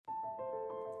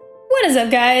What is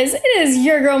up, guys? It is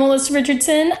your girl, Melissa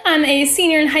Richardson. I'm a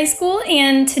senior in high school,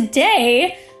 and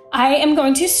today I am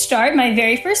going to start my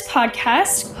very first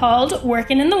podcast called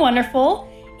Working in the Wonderful,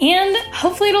 and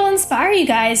hopefully it'll inspire you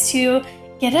guys to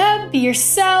get up, be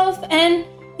yourself, and,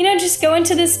 just go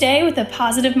into this day with a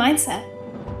positive mindset.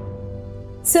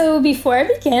 So before I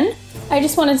begin, I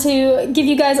just wanted to give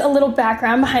you guys a little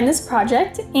background behind this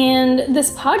project, and this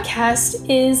podcast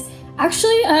is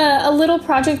actually a little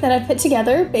project that I put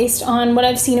together based on what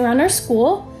I've seen around our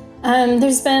school.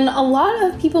 There's been a lot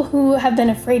of people who have been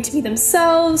afraid to be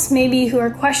themselves, maybe who are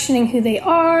questioning who they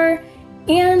are,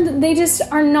 and they just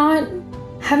are not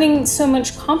having so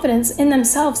much confidence in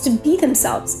themselves to be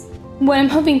themselves. What I'm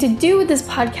hoping to do with this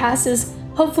podcast is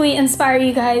hopefully inspire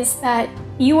you guys that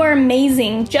you are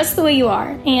amazing just the way you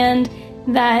are, and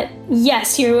that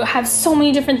yes, you have so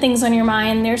many different things on your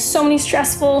mind. There's so many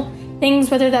stressful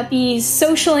things, whether that be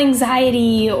social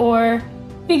anxiety or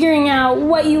figuring out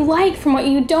what you like from what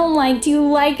you don't like. Do you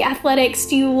like athletics?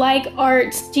 Do you like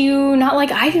art? Do you not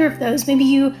like either of those? Maybe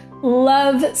you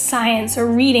love science or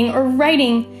reading or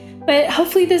writing. But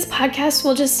hopefully this podcast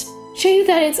will just show you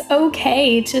that it's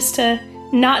okay just to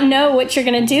not know what you're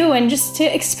going to do and just to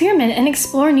experiment and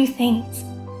explore new things.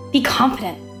 Be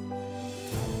confident.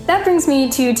 That brings me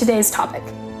to today's topic.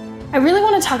 I really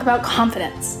want to talk about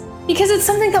confidence, because it's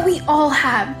something that we all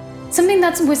have, something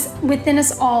that's within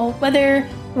us all, whether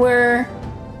we're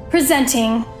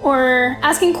presenting or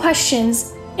asking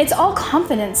questions. It's all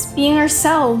confidence, being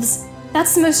ourselves.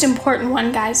 That's the most important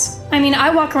one, guys. I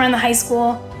walk around the high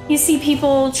school, you see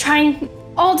people trying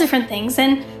all different things,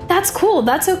 and that's cool,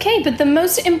 that's okay, but the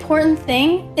most important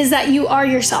thing is that you are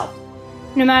yourself.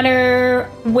 No matter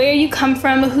where you come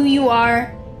from, who you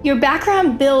are, your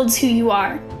background builds who you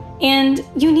are, and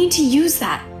you need to use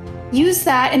that. Use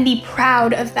that and be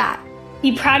proud of that.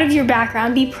 Be proud of your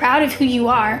background. Be proud of who you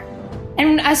are.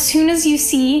 And as soon as you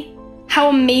see how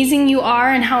amazing you are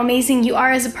and how amazing you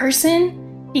are as a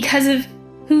person because of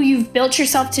who you've built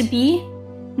yourself to be,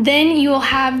 then you will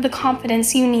have the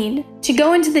confidence you need to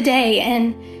go into the day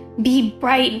and be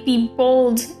bright, be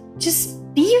bold,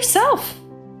 just be yourself.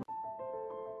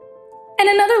 And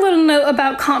another little note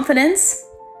about confidence.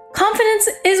 Confidence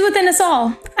is within us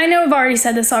all. I know I've already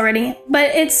said this already, but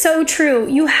it's so true.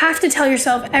 You have to tell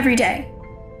yourself every day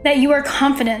that you are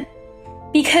confident,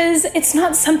 because it's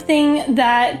not something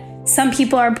that some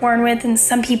people are born with and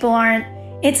some people aren't.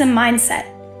 It's a mindset.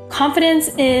 Confidence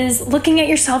is looking at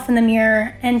yourself in the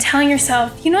mirror and telling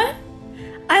yourself, you know what?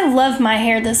 I love my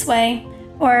hair this way.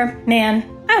 Or, man,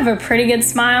 I have a pretty good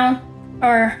smile.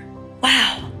 Or,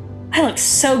 wow, I look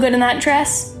so good in that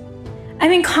dress.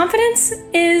 Confidence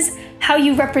is how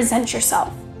you represent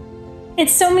yourself.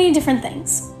 It's so many different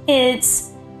things.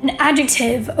 It's an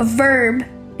adjective, a verb,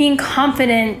 being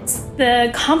confident,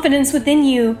 the confidence within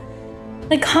you.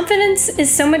 Like, confidence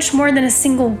is so much more than a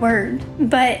single word,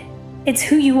 but it's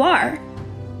who you are.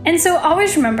 And so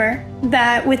always remember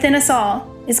that within us all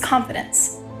is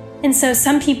confidence. And so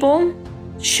some people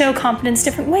show confidence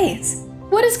different ways.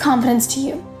 What is confidence to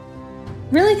you?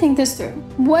 Really think this through.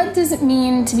 What does it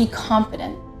mean to be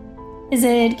confident? Is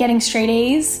it getting straight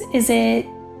A's? Is it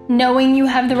knowing you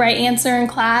have the right answer in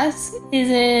class? Is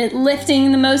it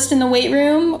lifting the most in the weight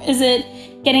room? Is it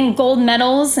getting gold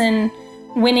medals and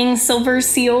winning silver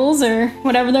seals or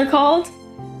whatever they're called?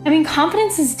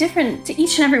 Confidence is different to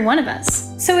each and every one of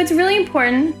us. So it's really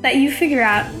important that you figure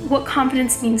out what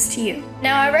confidence means to you.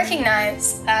 Now, I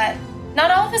recognize that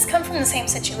not all of us come from the same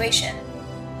situation.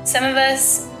 Some of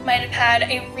us might have had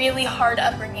a really hard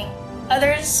upbringing.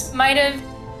 Others might have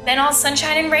been all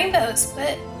sunshine and rainbows,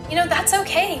 but that's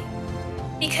okay.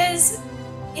 Because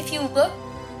if you look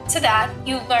to that,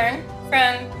 you learn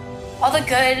from all the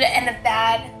good and the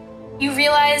bad. You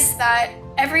realize that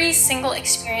every single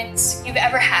experience you've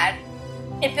ever had,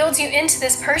 it builds you into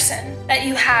this person that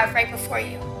you have right before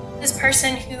you. This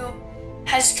person who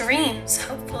has dreams,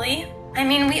 hopefully.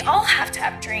 We all have to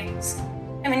have dreams.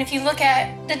 If you look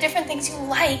at the different things you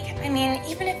like,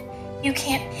 even if you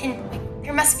can't pinpoint,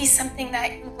 there must be something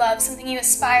that you love, something you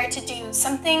aspire to do,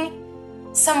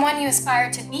 someone you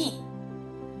aspire to be.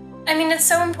 It's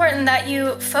so important that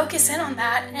you focus in on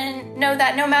that and know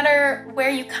that no matter where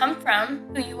you come from,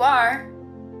 who you are,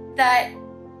 that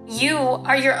you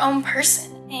are your own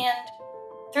person. And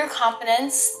through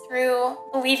confidence, through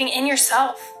believing in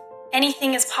yourself,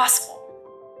 anything is possible.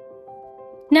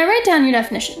 Now write down your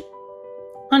definition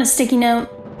on a sticky note,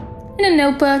 in a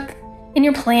notebook, in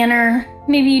your planner,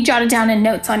 maybe jot it down in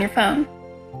notes on your phone.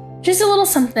 Just a little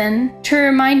something to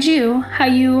remind you how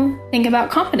you think about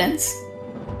confidence.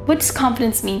 What does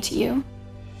confidence mean to you?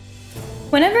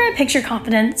 Whenever I picture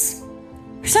confidence,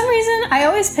 For some reason, I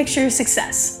always picture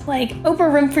success, like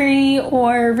Oprah Winfrey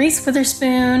or Reese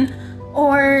Witherspoon,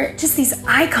 or just these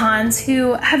icons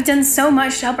who have done so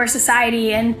much to help our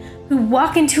society and who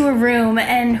walk into a room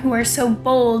and who are so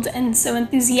bold and so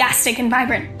enthusiastic and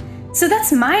vibrant. So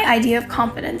that's my idea of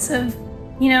confidence, of,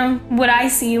 what I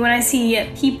see when I see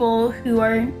people who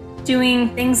are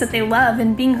doing things that they love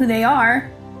and being who they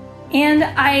are. And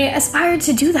I aspire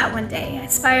to do that one day. I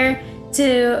aspire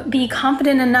to be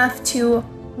confident enough to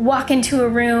walk into a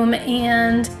room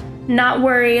and not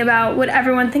worry about what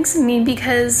everyone thinks of me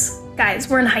because, guys,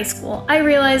 we're in high school. I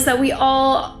realize that we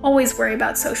all always worry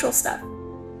about social stuff.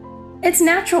 It's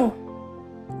natural.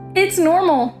 It's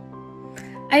normal.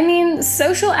 I mean,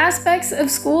 social aspects of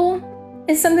school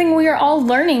is something we are all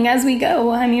learning as we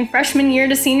go. I mean, freshman year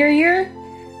to senior year,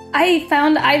 I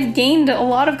found I've gained a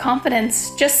lot of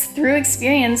confidence just through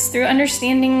experience, through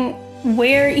understanding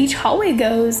where each hallway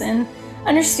goes and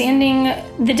understanding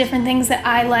the different things that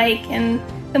I like. And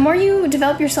the more you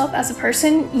develop yourself as a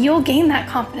person, you'll gain that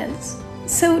confidence.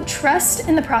 So trust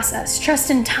in the process,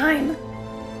 trust in time,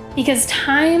 because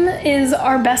time is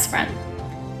our best friend.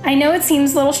 I know it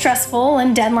seems a little stressful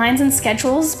and deadlines and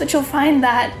schedules, but you'll find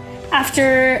that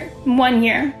after 1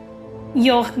 year,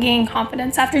 you'll gain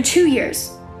confidence. After 2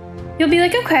 years, you'll be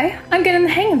like, okay, I'm getting the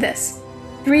hang of this.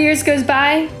 3 years goes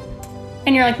by,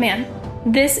 and you're like, man,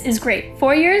 this is great.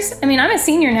 4 years? I mean, I'm a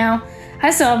senior now.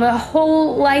 I still have a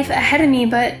whole life ahead of me,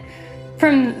 but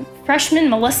from freshman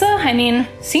Melissa,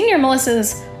 senior Melissa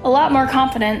is a lot more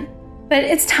confident, but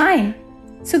it's time.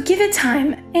 So give it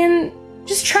time and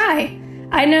just try.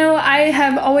 I know I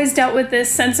have always dealt with this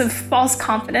sense of false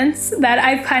confidence that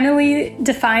I've finally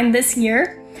defined this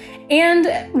year. And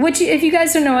if you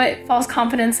guys don't know what false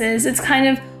confidence is, it's kind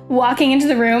of walking into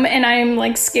the room and I'm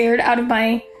like scared out of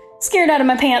my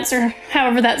pants, or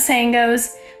however that saying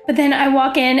goes. But then I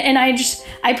walk in and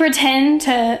I pretend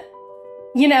to,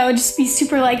 just be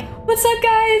super like, what's up,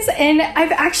 guys? And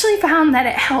I've actually found that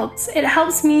it helps. It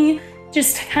helps me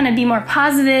just kind of be more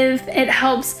positive. It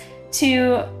helps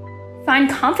to find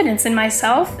confidence in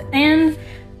myself. And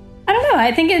I don't know,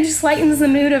 I think it just lightens the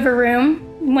mood of a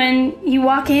room when you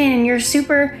walk in and you're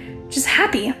super just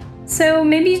happy. So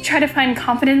maybe try to find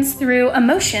confidence through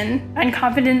emotion, find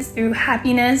confidence through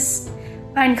happiness,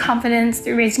 find confidence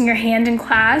through raising your hand in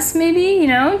class, maybe,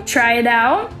 try it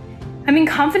out.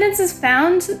 Confidence is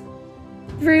found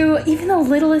through even the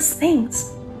littlest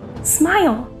things.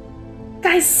 Smile.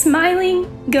 Guys,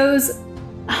 smiling goes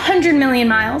 100 million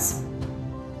miles.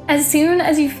 As soon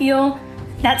as you feel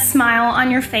that smile on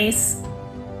your face,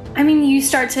 you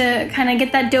start to kind of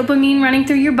get that dopamine running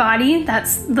through your body.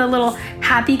 That's the little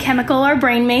happy chemical our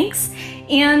brain makes.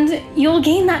 And you'll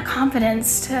gain that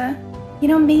confidence to,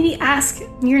 maybe ask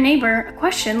your neighbor a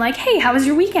question like, hey, how was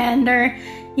your weekend? Or,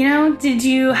 did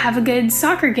you have a good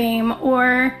soccer game?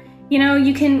 Or,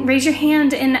 you can raise your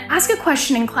hand and ask a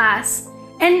question in class.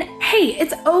 And hey,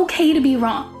 it's okay to be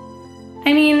wrong.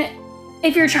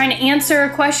 If you're trying to answer a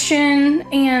question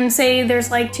and say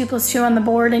there's like 2 + 2 on the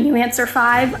board and you answer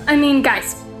 5,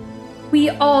 guys,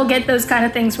 we all get those kind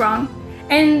of things wrong.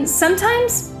 And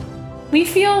sometimes we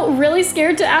feel really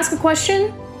scared to ask a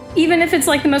question, even if it's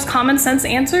like the most common sense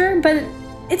answer, but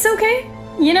it's okay.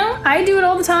 I do it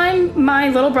all the time. My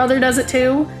little brother does it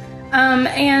too.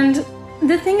 And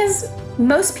the thing is,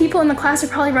 most people in the class are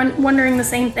probably wondering the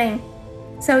same thing.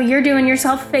 So you're doing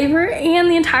yourself a favor and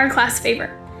the entire class a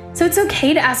favor. So it's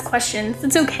okay to ask questions.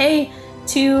 It's okay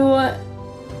to,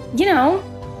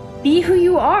 be who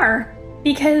you are.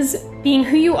 Because being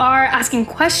who you are, asking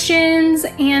questions,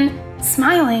 and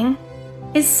smiling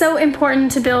is so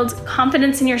important to build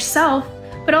confidence in yourself,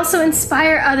 but also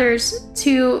inspire others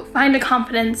to find a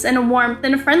confidence and a warmth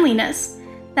and a friendliness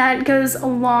that goes a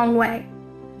long way.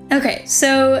 Okay,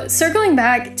 so circling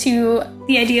back to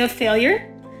the idea of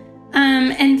failure,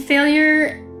 and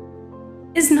failure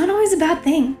is not always a bad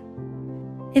thing.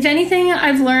 If anything,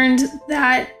 I've learned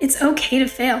that it's okay to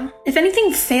fail. If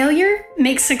anything, failure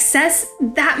makes success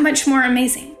that much more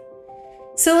amazing.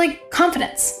 So like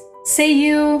confidence. Say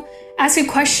you ask a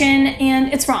question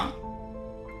and it's wrong.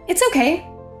 It's okay.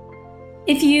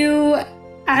 If you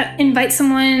invite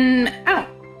someone out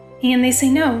and they say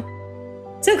no,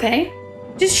 it's okay.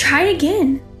 Just try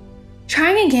again.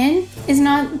 Trying again is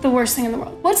not the worst thing in the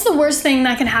world. What's the worst thing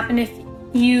that can happen if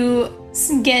you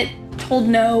get told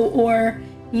no or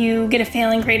you get a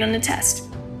failing grade on a test?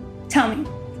 Tell me,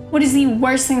 what is the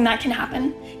worst thing that can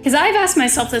happen? Because I've asked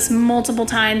myself this multiple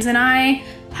times, and I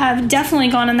have definitely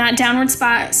gone in that downward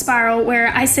spiral where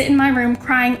I sit in my room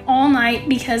crying all night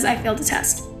because I failed a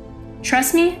test.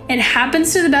 Trust me, it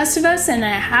happens to the best of us, and it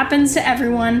happens to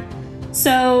everyone.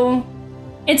 So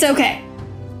It's okay.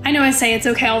 I know I say it's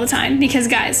okay all the time because,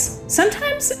 guys,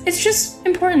 sometimes it's just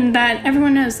important that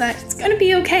everyone knows that it's gonna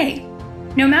be okay.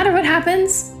 No matter what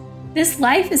happens, this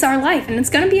life is our life and it's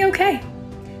gonna be okay.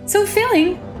 So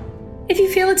failing, if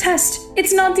you fail a test,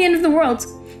 it's not the end of the world.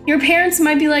 Your parents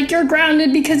might be like, you're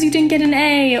grounded because you didn't get an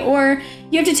A, or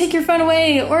you have to take your phone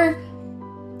away, or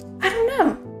I don't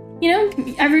know. You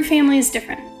know, every family is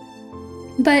different.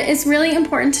 But it's really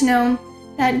important to know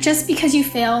that just because you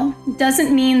fail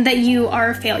doesn't mean that you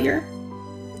are a failure.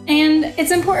 And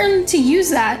it's important to use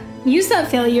that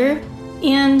failure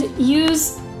and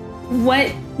use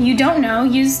what you don't know,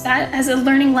 use that as a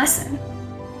learning lesson.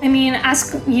 I mean,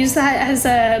 use that as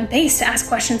a base to ask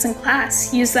questions in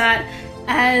class. Use that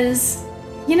as,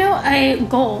 a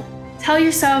goal. Tell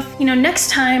yourself,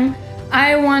 next time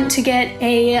I want to get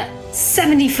a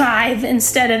 75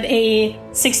 instead of a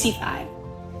 65.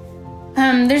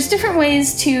 There's different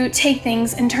ways to take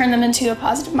things and turn them into a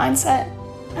positive mindset.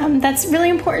 That's really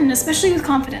important, especially with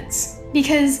confidence.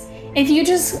 Because if you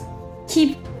just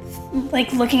keep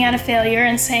looking at a failure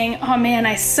and saying, oh man,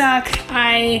 I suck,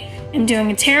 I am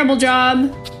doing a terrible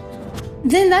job,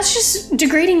 then that's just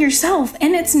degrading yourself,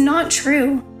 and it's not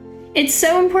true. It's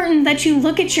so important that you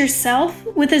look at yourself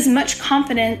with as much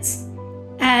confidence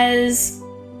as,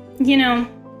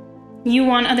 you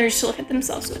want others to look at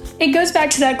themselves with. It goes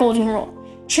back to that golden rule.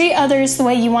 Treat others the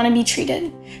way you want to be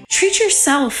treated. Treat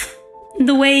yourself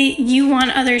the way you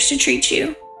want others to treat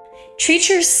you. Treat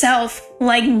yourself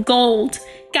like gold.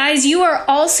 Guys, you are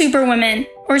all superwomen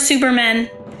or supermen.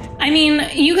 I mean,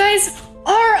 you guys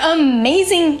are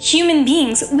amazing human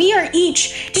beings. We are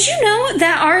each. Did you know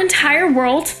that our entire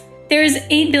world, there's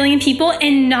 8 billion people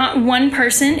and not one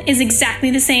person is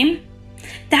exactly the same?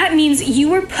 That means you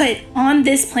were put on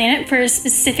this planet for a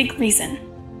specific reason.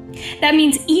 That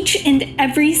means each and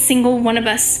every single one of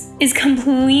us is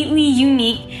completely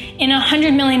unique in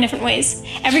 100 million different ways.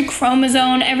 Every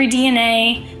chromosome, every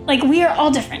DNA, we are all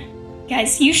different.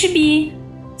 Guys, you should be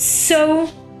so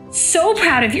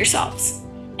proud of yourselves.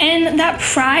 And that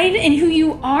pride in who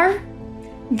you are,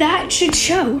 that should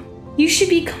show. You should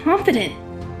be confident.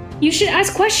 You should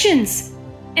ask questions.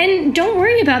 And don't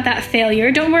worry about that failure.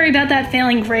 Don't worry about that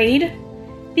failing grade.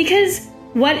 Because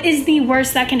what is the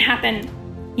worst that can happen?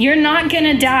 You're not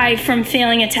gonna die from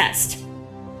failing a test.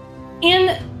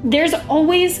 And there's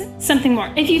always something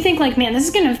more. If you think man, this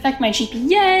is gonna affect my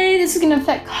GPA, this is gonna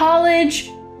affect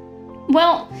college.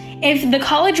 Well, if the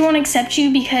college won't accept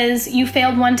you because you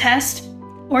failed one test,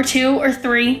 or 2 or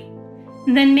 3,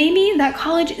 then maybe that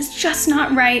college is just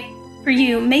not right for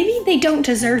you. Maybe they don't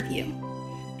deserve you.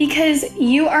 Because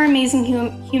you are an amazing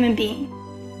human being,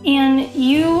 and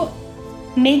you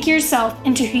make yourself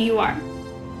into who you are.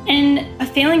 And a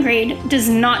failing grade does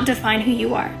not define who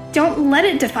you are. Don't let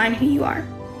it define who you are.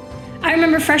 I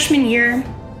remember freshman year,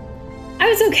 I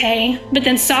was okay, but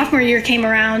then sophomore year came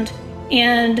around,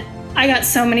 and I got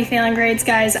so many failing grades,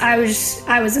 guys. I was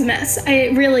a mess.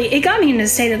 It got me in a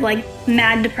state of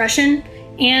mad depression,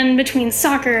 and between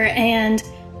soccer and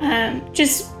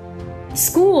just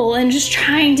school and just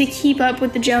trying to keep up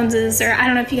with the Joneses, or I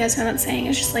don't know if you guys know that saying.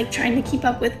 It's just trying to keep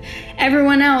up with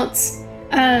everyone else.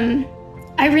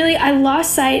 I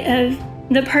lost sight of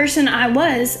the person I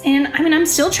was, and I'm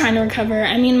still trying to recover.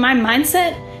 My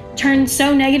mindset turned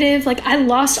so negative. I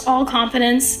lost all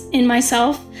confidence in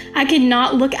myself. I could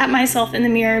not look at myself in the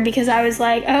mirror because I was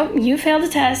like, oh, you failed a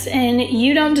test and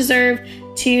you don't deserve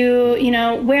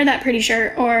to, wear that pretty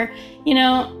shirt, or,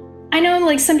 I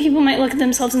know some people might look at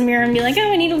themselves in the mirror and be like,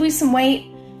 oh, I need to lose some weight.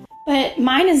 But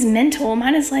mine is mental.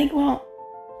 Mine is well,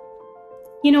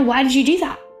 why did you do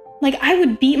that? I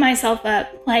would beat myself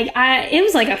up. It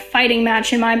was a fighting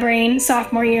match in my brain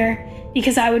sophomore year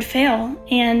because I would fail.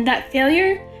 And that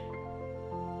failure,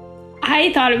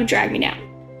 I thought it would drag me down.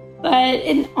 But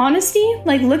in honesty,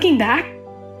 looking back,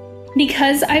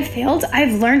 because I failed,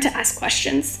 I've learned to ask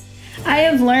questions. I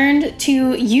have learned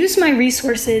to use my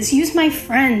resources, use my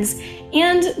friends,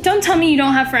 and don't tell me you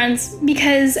don't have friends,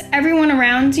 because everyone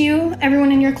around you,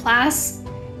 everyone in your class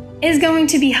is going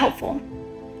to be helpful.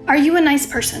 Are you a nice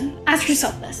person? Ask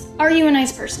yourself this. Are you a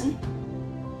nice person?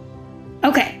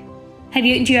 Okay. Do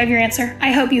you have your answer?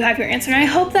 I hope you have your answer. And I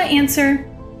hope that answer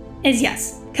is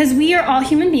yes, because we are all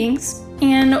human beings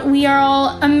and we are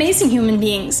all amazing human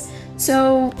beings.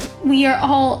 So we are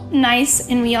all nice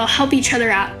and we all help each other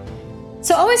out.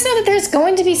 So always know that there's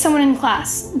going to be someone in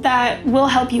class that will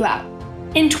help you out.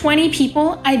 In 20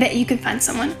 people, I bet you could find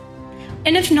someone.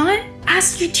 And if not,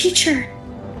 ask your teacher.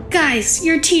 Guys,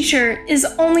 your teacher is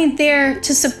only there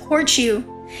to support you.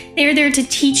 They're there to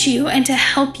teach you and to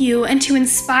help you and to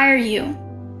inspire you.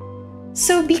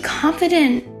 So be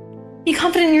confident. Be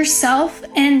confident in yourself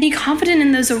and be confident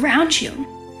in those around you.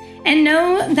 And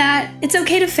know that it's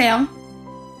okay to fail.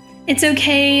 It's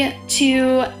okay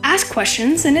to ask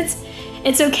questions, and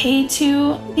it's okay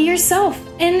to be yourself.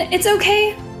 And it's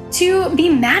okay to be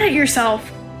mad at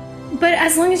yourself. But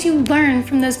as long as you learn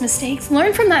from those mistakes,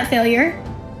 learn from that failure,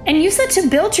 and use that to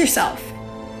build yourself.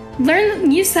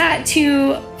 Use that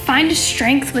to find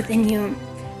strength within you.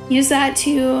 Use that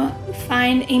to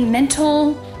find a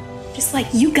mental, just like,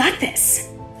 you got this.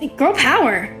 Like, girl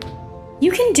power.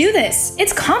 You can do this.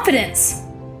 It's confidence.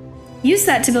 Use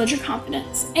that to build your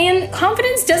confidence. And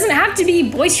confidence doesn't have to be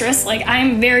boisterous. Like,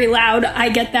 I'm very loud. I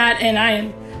get that. And I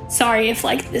am sorry if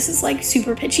like this is like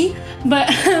super pitchy. But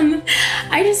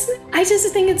I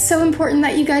just think it's so important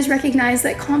that you guys recognize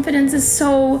that confidence is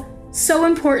so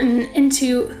important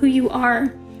into who you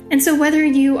are. And so whether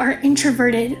you are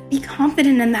introverted, be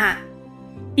confident in that.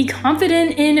 Be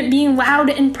confident in being loud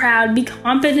and proud. Be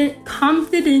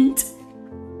confident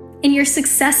in your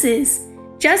successes,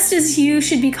 just as you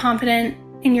should be confident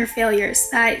in your failures,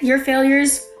 that your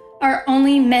failures are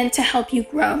only meant to help you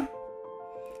grow.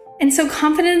 And so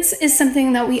confidence is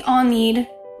something that we all need,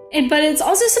 but it's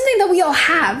also something that we all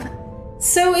have.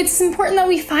 So it's important that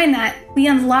we find that, we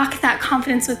unlock that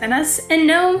confidence within us, and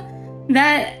know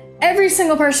that every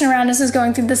single person around us is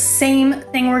going through the same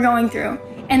thing we're going through,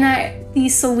 and that the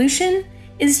solution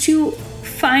is to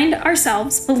find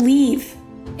ourselves, believe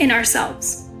in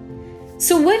ourselves.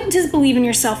 So what does believe in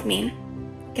yourself mean?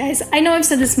 Guys, I know I've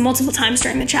said this multiple times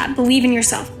during the chat, believe in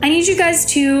yourself. I need you guys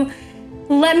to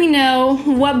let me know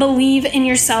what believing in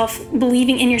yourself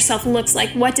looks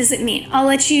like. What does it mean? I'll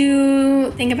let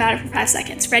you think about it for 5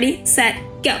 seconds. Ready, set,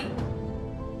 go.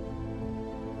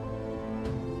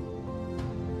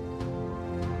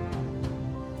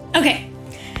 Okay.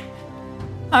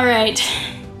 All right.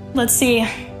 Let's see.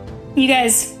 You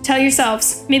guys, tell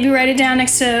yourselves, maybe write it down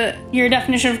next to your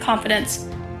definition of confidence.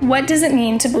 What does it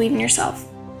mean to believe in yourself?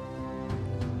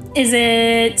 Is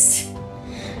it,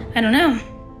 I don't know.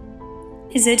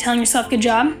 Is it telling yourself good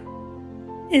job?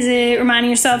 Is it reminding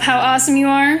yourself how awesome you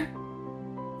are?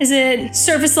 Is it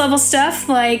surface level stuff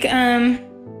like, I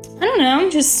don't know,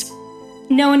 just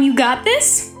knowing you got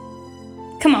this?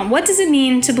 Come on, what does it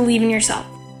mean to believe in yourself?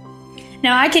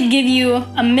 Now, I could give you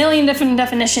a million different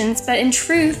definitions, but in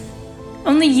truth,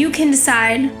 only you can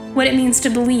decide what it means to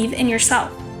believe in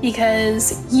yourself,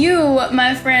 because you,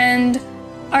 my friend,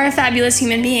 are a fabulous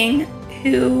human being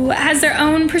who has their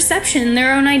own perception,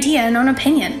 their own idea, and own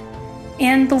opinion.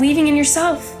 And believing in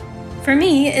yourself, for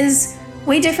me, is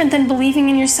way different than believing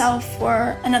in yourself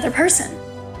for another person.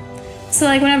 So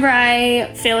like whenever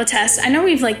I fail a test, I know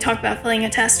we've like talked about failing a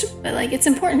test, but like it's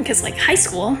important because like high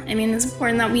school, I mean, it's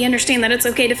important that we understand that it's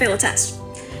okay to fail a test.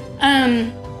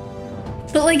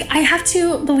 But like I have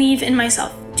to believe in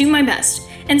myself, do my best.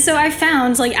 And so I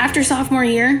found like after sophomore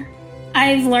year,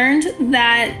 I've learned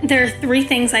that there are 3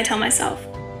 things I tell myself.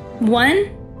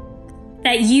 1,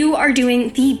 that you are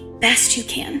doing the best you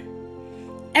can.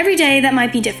 Every day that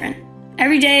might be different.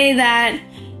 Every day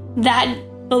that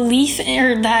belief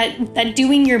or that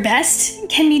doing your best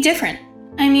can be different.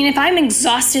 I mean, if I'm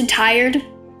exhausted, tired,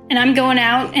 and I'm going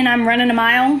out and I'm running a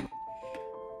mile,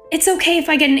 it's okay if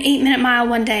I get an 8-minute mile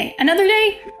one day. Another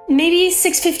day, maybe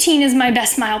 6:15 is my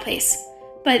best mile pace.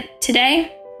 But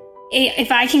today,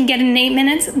 if I can get in 8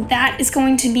 minutes, that is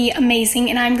going to be amazing,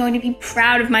 and I'm going to be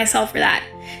proud of myself for that.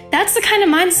 That's the kind of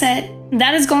mindset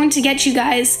that is going to get you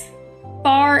guys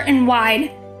far and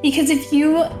wide, because if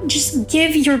you just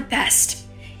give your best,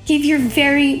 give your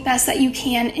very best that you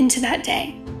can into that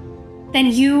day, then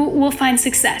you will find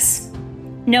success,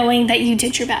 knowing that you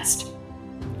did your best.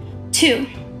 2,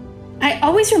 I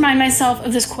always remind myself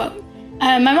of this quote.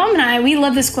 My mom and I, we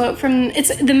love this quote from,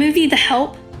 it's the movie The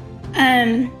Help.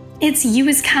 It's you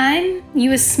is kind,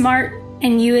 you is smart,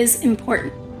 and you is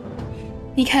important.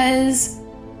 Because,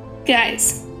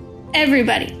 guys,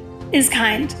 everybody is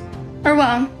kind. Or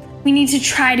well, we need to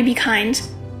try to be kind.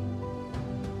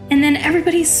 And then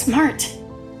everybody's smart.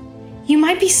 You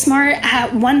might be smart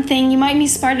at one thing, you might be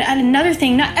smart at another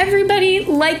thing. Not everybody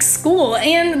likes school,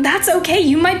 and that's okay.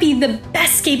 You might be the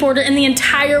best skateboarder in the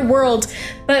entire world,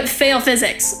 but fail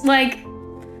physics. Like,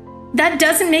 that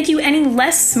doesn't make you any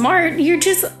less smart. You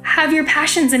just have your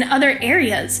passions in other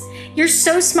areas. You're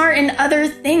so smart in other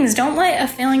things. Don't let a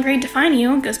failing grade define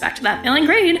you. It goes back to that failing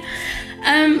grade.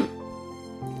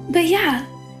 But yeah.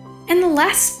 And the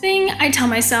last thing I tell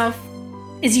myself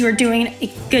is you're doing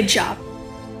a good job.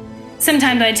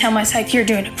 Sometimes I tell myself you're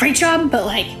doing a great job, but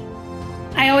like,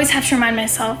 I always have to remind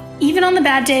myself, even on the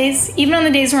bad days, even on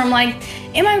the days where I'm like,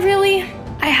 am I really?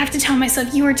 I have to tell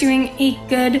myself you are doing a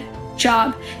good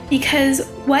job, because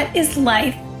what is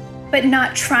life but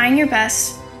not trying your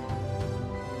best?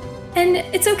 And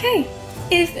it's okay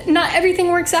if not everything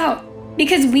works out,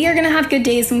 because we are going to have good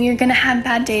days and we are going to have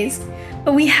bad days.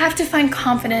 But we have to find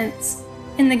confidence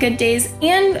in the good days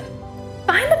and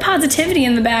find the positivity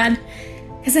in the bad.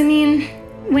 Because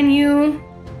when you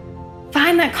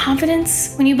find that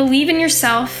confidence, when you believe in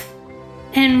yourself,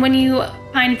 and when you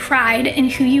find pride in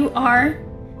who you are,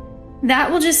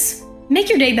 that will just make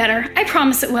your day better. I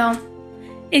promise it will.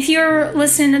 If you're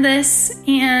listening to this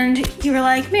and you're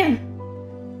like, man,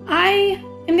 I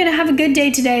am going to have a good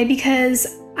day today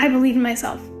because I believe in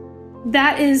myself,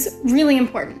 that is really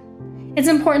important. It's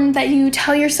important that you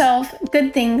tell yourself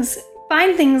good things,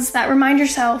 find things that remind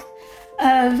yourself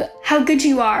of how good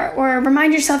you are, or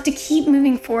remind yourself to keep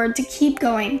moving forward, to keep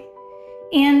going,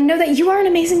 and know that you are an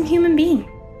amazing human being.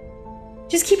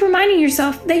 Just keep reminding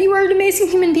yourself that you are an amazing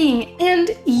human being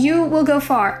and you will go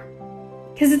far,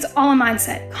 because it's all a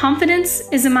mindset. Confidence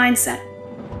is a mindset.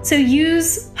 So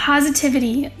use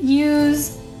positivity,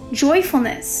 use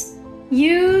joyfulness,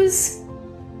 use,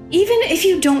 even if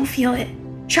you don't feel it,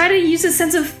 try to use a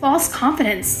sense of false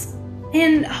confidence,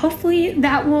 and hopefully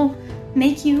that will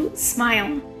make you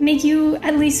smile, make you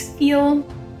at least feel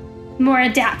more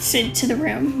adapted to the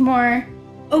room, more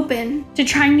open to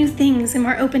trying new things, and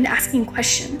more open to asking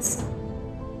questions.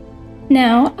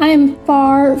 Now, I am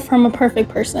far from a perfect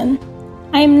person.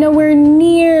 I am nowhere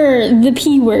near the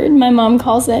P word, my mom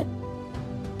calls it.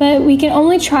 But we can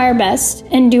only try our best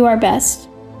and do our best.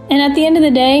 And at the end of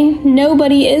the day,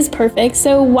 nobody is perfect,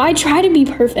 so why try to be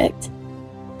perfect?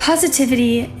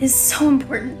 Positivity is so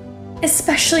important,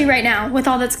 especially right now with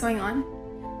all that's going on.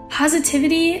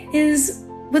 Positivity is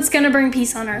what's gonna bring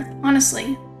peace on earth,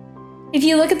 honestly. If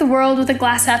you look at the world with a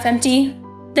glass half empty,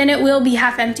 then it will be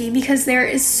half empty, because there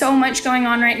is so much going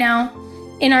on right now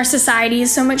in our society,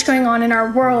 so much going on in our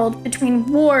world between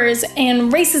wars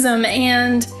and racism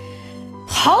and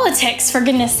politics, for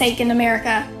goodness sake, in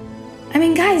America.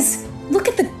 Guys, look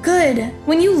at the good.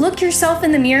 When you look yourself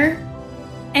in the mirror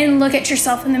and look at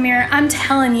yourself in the mirror, I'm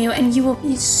telling you, and you will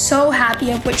be so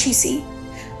happy of what you see.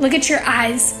 Look at your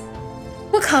eyes.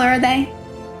 What color are they?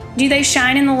 Do they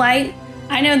shine in the light?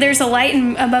 I know there's a light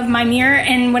above my mirror,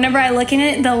 and whenever I look in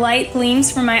it, the light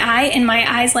gleams from my eye, and my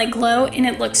eyes glow, and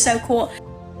it looks so cool.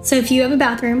 So if you have a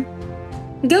bathroom,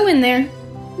 go in there,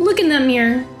 look in that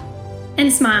mirror,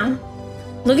 and smile.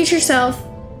 Look at yourself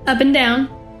up and down,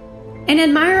 and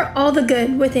admire all the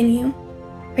good within you.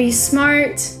 Are you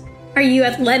smart? Are you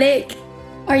athletic?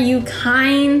 Are you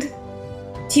kind?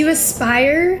 Do you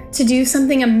aspire to do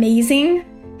something amazing?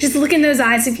 Just look in those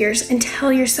eyes of yours and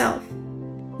tell yourself,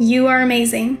 you are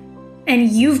amazing, and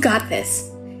you've got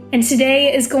this. And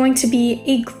today is going to be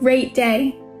a great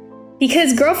day.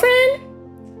 Because, girlfriend,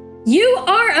 you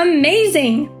are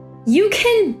amazing. You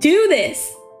can do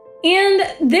this. And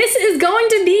this is going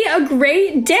to be a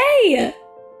great day.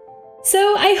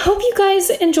 So I hope you guys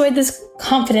enjoyed this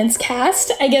confidence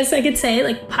cast. I guess I could say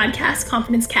podcast,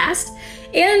 confidence cast.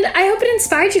 And I hope it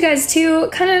inspired you guys to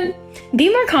kind of be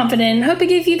more confident. I hope it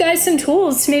gave you guys some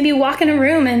tools to maybe walk in a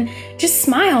room and just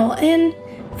smile and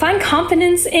find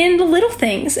confidence in the little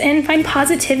things and find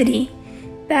positivity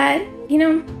that,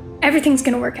 everything's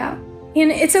going to work out.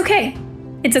 And it's okay.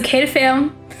 It's okay to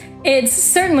fail. It's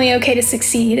certainly okay to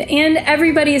succeed. And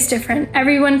everybody is different.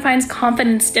 Everyone finds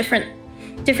confidence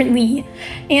differently.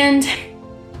 And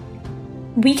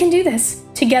we can do this.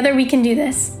 Together we can do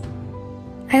this.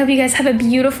 I hope you guys have a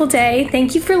beautiful day.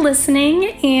 Thank you for listening,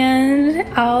 and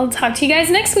I'll talk to you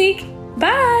guys next week.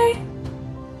 Bye!